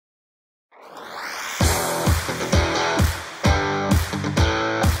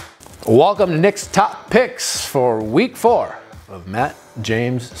Welcome to Nick's Top Picks for Week 4 of Matt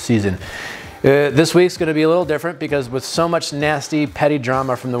James' season. This week's going to be a little different because with so much nasty, petty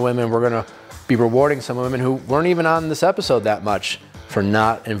drama from the women, we're going to be rewarding some women who weren't even on this episode that much for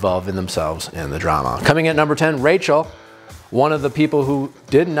not involving themselves in the drama. Coming at number 10, Rachel, one of the people who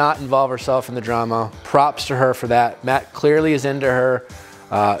did not involve herself in the drama. Props to her for that. Matt clearly is into her.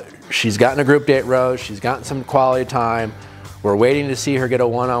 She's gotten a group date rose. She's gotten some quality time. We're waiting to see her get a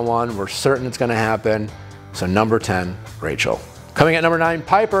one-on-one. We're certain it's going to happen. So number 10, Rachel. Coming at number 9,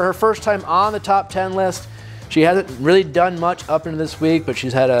 Piper, her first time on the top 10 list. She hasn't really done much up into this week, but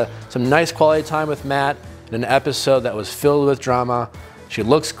she's had some nice quality time with Matt in an episode that was filled with drama. She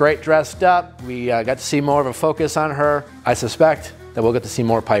looks great dressed up. We got to see more of a focus on her. I suspect that we'll get to see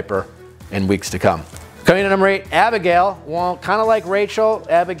more Piper in weeks to come. Coming in at number 8, Abigail. Well, kind of like Rachel,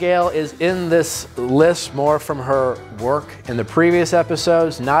 Abigail is in this list more from her work in the previous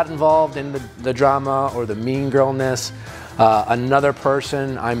episodes, not involved in the drama or the mean girlness. Another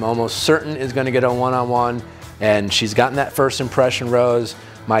person I'm almost certain is going to get a one-on-one, and she's gotten that first impression rose.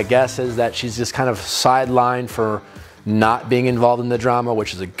 My guess is that she's just kind of sidelined for not being involved in the drama,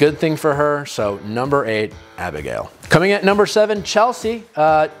 which is a good thing for her. So number 8, Abigail. Coming at number 7, Chelsea.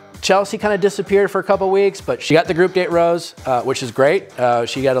 Chelsea kind of disappeared for a couple weeks, but she got the group date rose, which is great.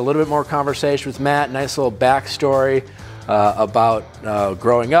 She got a little bit more conversation with Matt, nice little backstory about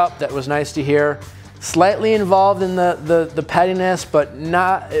growing up. That was nice to hear. Slightly involved in the pettiness, but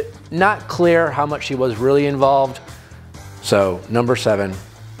not clear how much she was really involved. So number 7,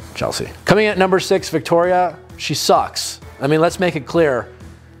 Chelsea. Coming at number 6, Victoria. She sucks. I mean, let's make it clear.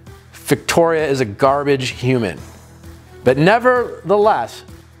 Victoria is a garbage human. But nevertheless,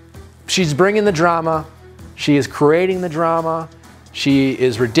 she's bringing the drama. She is creating the drama. She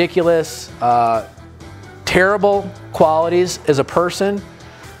is ridiculous. Terrible qualities as a person,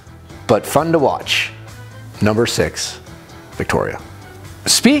 but fun to watch. Number 6, Victoria.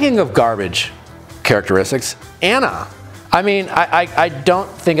 Speaking of garbage characteristics, Anna. I mean, I don't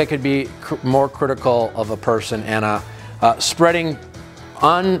think I could be more critical of a person, Anna. Spreading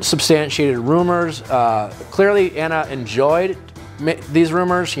unsubstantiated rumors. Clearly, Anna enjoyed these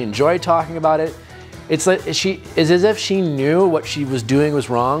rumors. She enjoyed talking about it. It's like it's as if she knew what she was doing was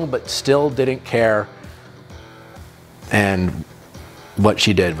wrong, but still didn't care. And what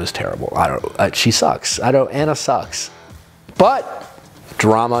she did was terrible. She sucks. Anna sucks. But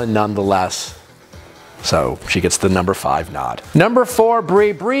drama nonetheless. So she gets the number 5 nod. Number 4,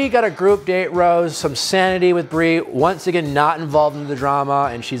 Bree. Bree got a group date rose, some sanity with Bree. Once again, not involved in the drama,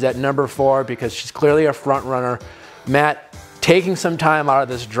 and she's at number 4 because she's clearly a front runner. Matt taking some time out of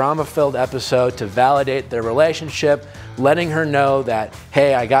this drama-filled episode to validate their relationship, letting her know that,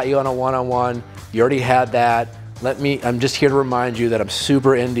 hey, I got you on a one-on-one. You already had that. I'm just here to remind you that I'm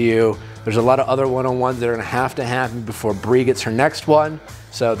super into you. There's a lot of other one-on-ones that are gonna have to happen before Bree gets her next one.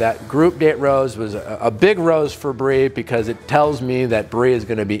 So that group date rose was a big rose for Bree because it tells me that Bree is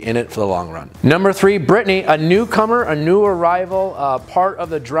gonna be in it for the long run. Number 3, Brittany, a newcomer, a new arrival, part of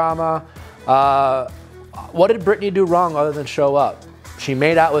the drama. What did Brittany do wrong other than show up? She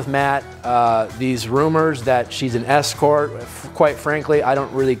made out with Matt. These rumors that she's an escort, quite frankly, I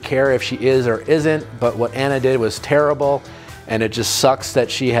don't really care if she is or isn't, but what Anna did was terrible, and it just sucks that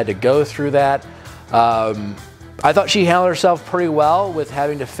she had to go through that. I thought she handled herself pretty well with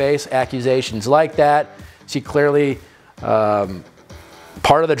having to face accusations like that. She clearly, part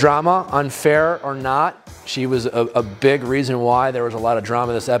of the drama, unfair or not, she was a big reason why there was a lot of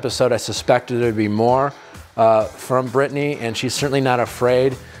drama this episode. I suspected there would be more from Brittany, and she's certainly not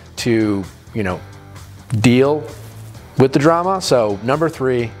afraid to, deal with the drama. So number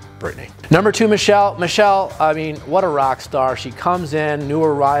 3, Brittany. Number 2, Michelle. Michelle, I mean, what a rock star. She comes in, new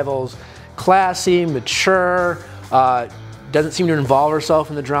arrivals, classy, mature, doesn't seem to involve herself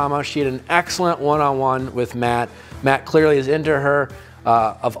in the drama. She had an excellent one-on-one with Matt. Matt clearly is into her.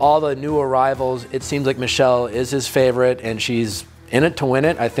 Of all the new arrivals, it seems like Michelle is his favorite, and she's in it to win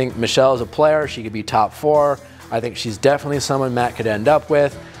it. I think Michelle is a player. She could be top 4. I think she's definitely someone Matt could end up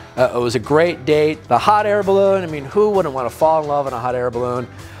with. It was a great date. The hot air balloon, I mean, who wouldn't want to fall in love in a hot air balloon?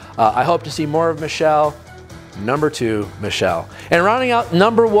 I hope to see more of Michelle. Number 2, Michelle. And rounding out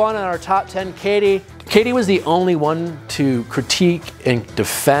number 1 in our top 10, Katie. Katie was the only one to critique and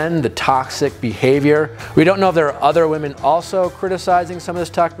defend the toxic behavior. We don't know if there are other women also criticizing some of this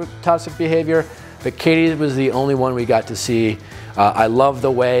toxic behavior, but Katie was the only one we got to see. I love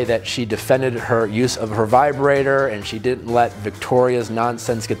the way that she defended her use of her vibrator, and she didn't let Victoria's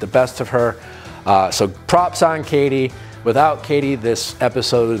nonsense get the best of her. So props on Katie. Without Katie, this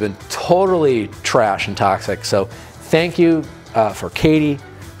episode would have been totally trash and toxic. So thank you for Katie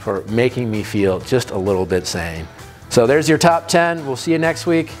for making me feel just a little bit sane. So there's your top 10. We'll see you next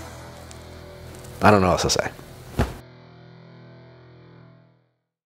week. I don't know what else to say.